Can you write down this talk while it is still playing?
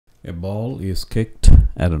A ball is kicked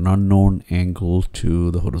at an unknown angle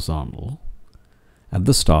to the horizontal. At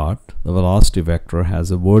the start, the velocity vector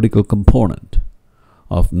has a vertical component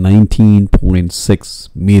of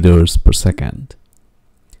 19.6 meters per second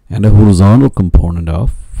and a horizontal component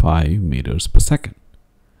of 5 meters per second.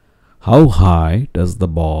 How high does the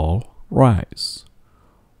ball rise?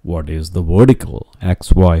 What is the vertical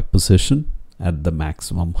XY position at the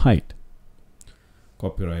maximum height?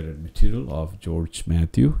 Copyrighted material of George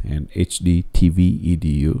Mathew and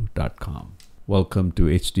HDTVEDU.com. Welcome to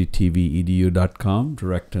HDTVEDU.com,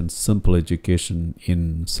 direct and simple education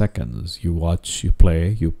in seconds. You watch, you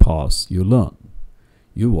play, you pause, you learn.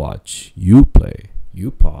 You watch, you play, you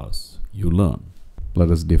pause, you learn. Let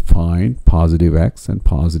us define positive x and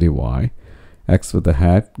positive y. X with a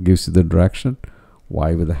hat gives you the direction,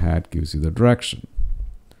 y with a hat gives you the direction.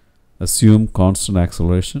 Assume constant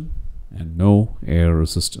acceleration and no air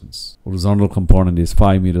resistance. Horizontal component is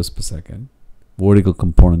 5 meters per second. Vertical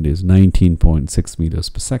component is 19.6 meters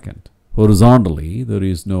per second. Horizontally, there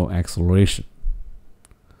is no acceleration.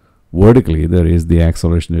 Vertically, there is the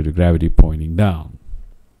acceleration due to gravity pointing down.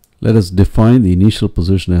 Let us define the initial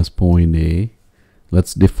position as point A.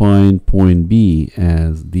 Let's define point B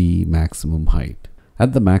as the maximum height.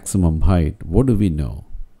 At the maximum height, what do we know?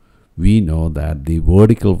 We know that the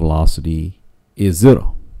vertical velocity is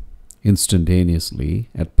 0. Instantaneously,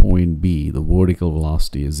 at point B, the vertical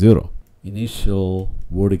velocity is 0. Initial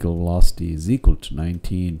vertical velocity is equal to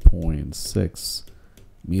 19.6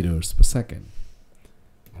 meters per second.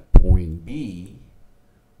 At point B,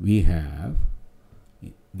 we have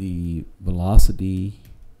the velocity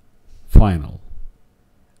final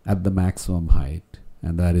at the maximum height,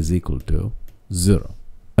 and that is equal to 0.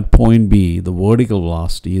 At point B, the vertical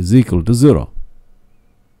velocity is equal to 0.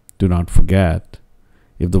 Do not forget,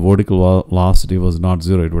 if the vertical velocity was not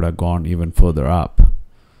 0, it would have gone even further up.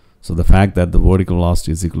 So the fact that the vertical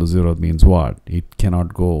velocity is equal to 0 means what? It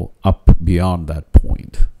cannot go up beyond that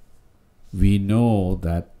point. We know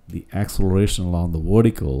that the acceleration along the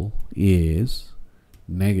vertical is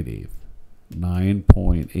negative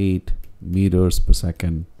 9.8 meters per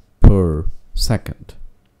second per second.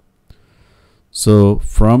 So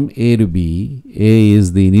from A to B, A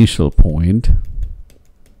is the initial point,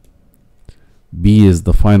 B is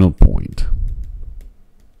the final point.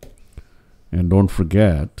 And don't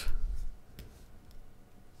forget,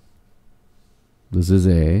 this is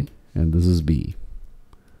A and this is B.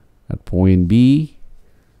 At point B,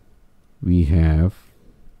 we have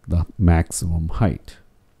the maximum height.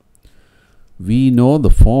 We know the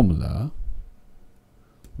formula.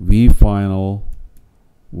 V final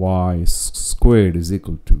y squared is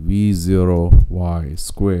equal to V0 y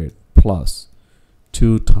squared plus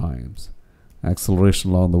 2 times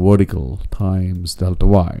acceleration along the vertical times delta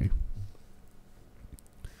y.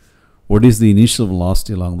 What is the initial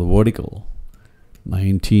velocity along the vertical?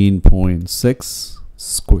 19.6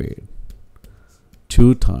 squared.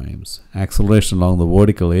 2 times acceleration along the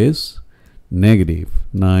vertical is negative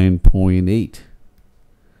 9.8.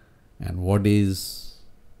 And what is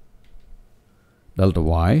delta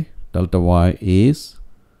y? Delta y is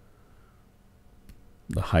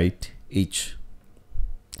the height h.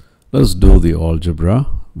 Let's do the algebra.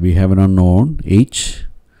 We have an unknown h,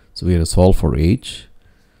 so we have to solve for h.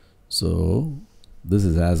 So this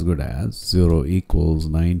is as good as 0 equals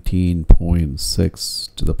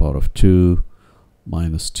 19.6 to the power of 2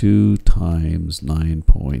 minus 2 times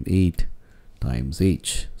 9.8 times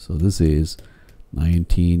h. So this is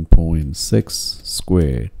 19.6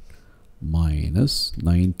 squared minus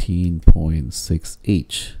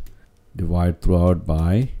 19.6h. Divide throughout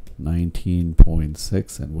by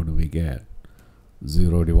 19.6, and what do we get?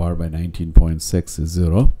 0 divided by 19.6 is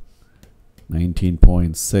 0.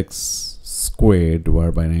 19.6 squared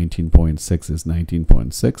divided by 19.6 is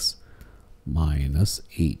 19.6 minus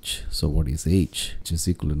h. So what is h? Which is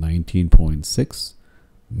equal to 19.6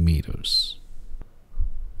 meters.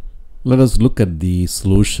 Let us look at the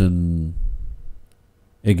solution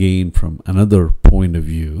again from another point of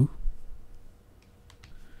view.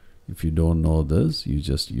 If you don't know this, you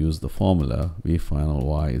just use the formula V final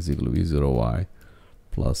y is equal to V0 y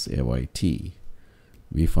plus AYT.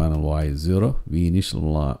 V final y is 0. V initial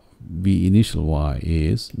y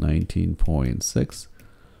is 19.6.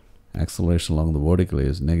 Acceleration along the vertical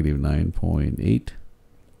is negative 9.8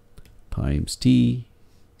 times t.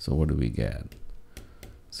 So what do we get?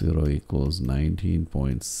 0 equals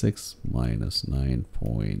 19.6 minus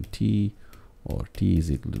 9.t, or t is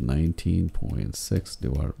equal to 19.6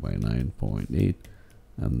 divided by 9.8,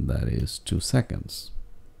 and that is 2 seconds.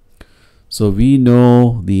 So we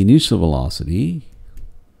know the initial velocity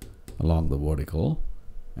along the vertical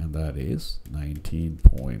and that is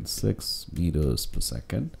 19.6 meters per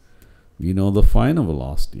second. We know the final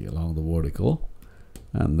velocity along the vertical,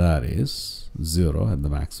 and that is 0 at the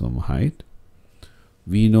maximum height.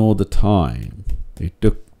 We know the time it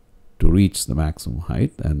took to reach the maximum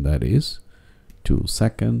height, and that is 2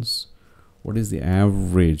 seconds. What is the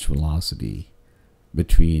average velocity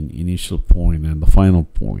between initial point and the final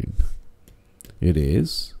point? It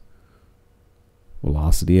is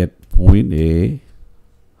velocity at point A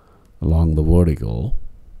along the vertical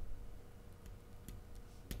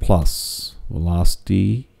plus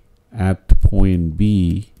velocity at point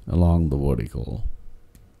B along the vertical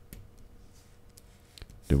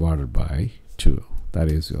divided by 2. That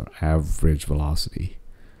is your average velocity.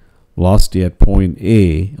 Velocity at point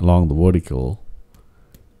A along the vertical,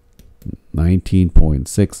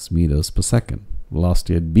 19.6 meters per second.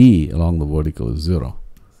 Velocity at B along the vertical is 0.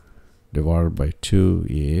 Divided by 2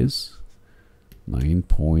 is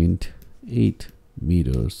 9.8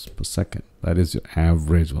 meters per second. That is your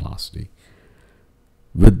average velocity.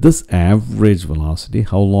 With this average velocity,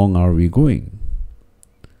 how long are we going?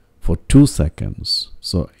 For 2 seconds.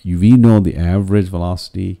 So we know the average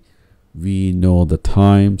velocity, we know the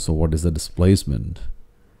time. So what is the displacement?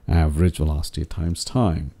 Average velocity times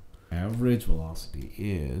time. Average velocity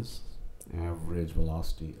is average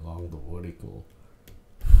velocity along the vertical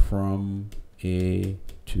from A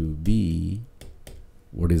to B.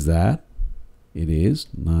 What is that? It is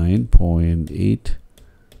 9.8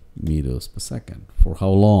 meters per second. For how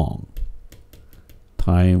long?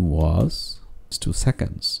 Time was 2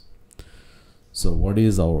 seconds. So what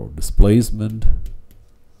is our displacement?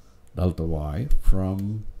 Delta y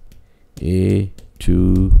from A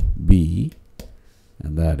to B,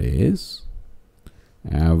 and that is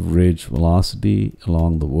average velocity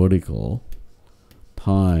along the vertical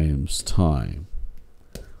times time.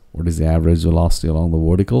 What is the average velocity along the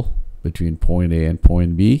vertical between point A and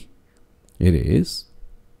point B? It is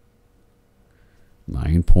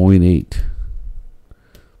 9.8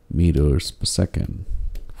 meters per second.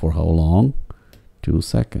 For how long? 2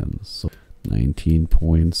 seconds. So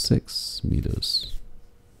 19.6 meters.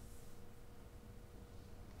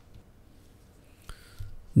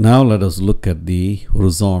 Now let us look at the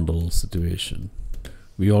horizontal situation.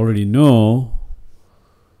 We already know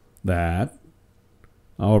that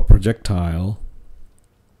our projectile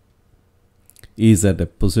is at a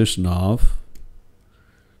position of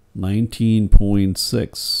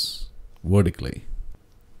 19.6 vertically.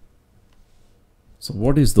 So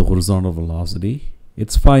what is the horizontal velocity?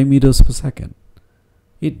 It's 5 meters per second.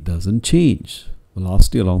 It doesn't change.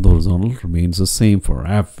 Velocity along the horizontal remains the same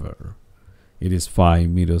forever. It is 5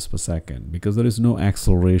 meters per second because there is no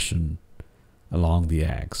acceleration along the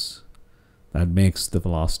x. That makes the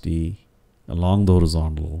velocity along the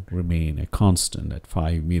horizontal remain a constant at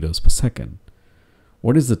 5 meters per second.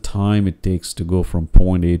 What is the time it takes to go from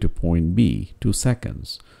point A to point B? 2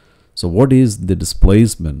 seconds. So what is the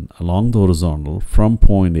displacement along the horizontal from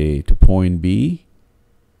point A to point B?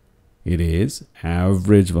 It is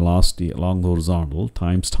average velocity along the horizontal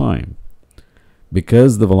times time.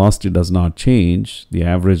 Because the velocity does not change, the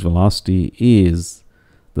average velocity is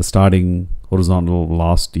the starting horizontal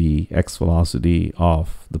velocity, x velocity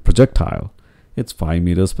of the projectile. It's 5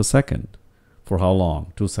 meters per second. For how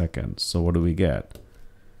long? 2 seconds. So what do we get?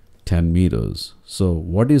 10 meters. So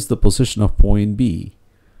what is the position of point B?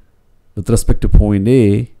 With respect to point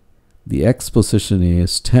A, the x position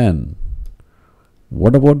is 10.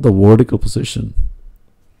 What about the vertical position?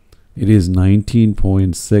 It is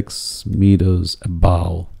 19.6 meters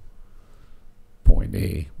above point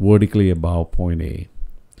A, vertically above point A.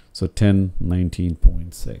 So 10,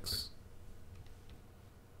 19.6.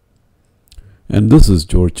 And this is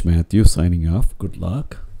George Mathew signing off. Good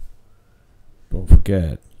luck. Don't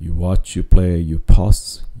forget, you watch, you play, you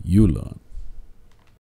pause, you learn.